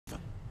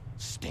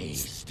Stay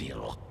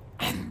still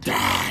and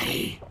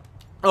die.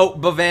 Oh,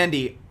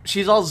 Bavandi.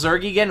 She's all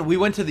Zerg again. We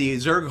went to the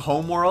Zerg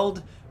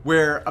homeworld,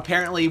 where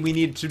apparently we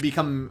need to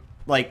become,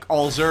 like,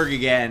 all Zerg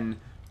again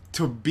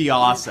to be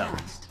awesome.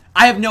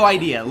 I have no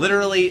idea.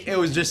 Literally, it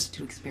was just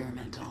to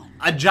experiment on.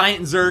 a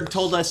giant Zerg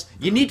told us,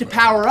 you need to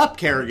power up,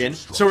 Kerrigan.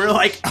 So we were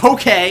like,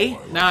 okay.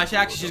 Nah,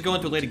 she's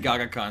going to a Lady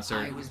Gaga concert.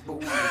 I was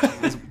born.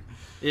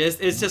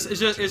 It's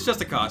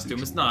just a costume.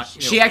 It's not.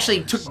 You know, She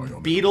actually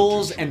took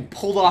beetles and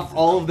pulled off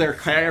all of their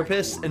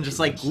carapace and just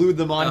like glued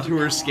them onto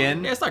her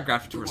skin. Yeah, it's not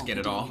graphic to her skin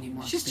at all.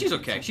 She's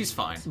okay. She's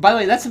fine. By the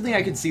way, that's something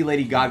I could see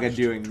Lady Gaga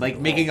doing, like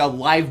making a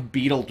live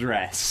Beetle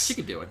dress. She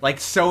could do it. Like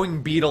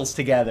sewing beetles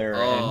together.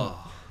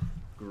 Oh,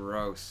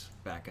 gross.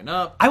 Backing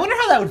up. I wonder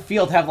how that would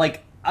feel to have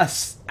like a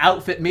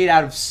outfit made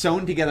out of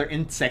sewn together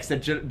insects that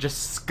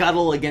just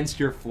scuttle against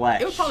your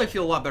flesh. It would probably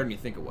feel a lot better than you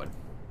think it would.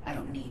 I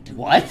don't need to.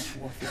 What?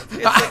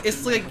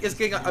 It's like it's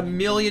getting a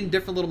million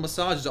different little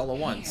massages all at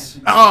once.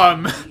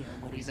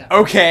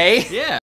 Okay. Yeah.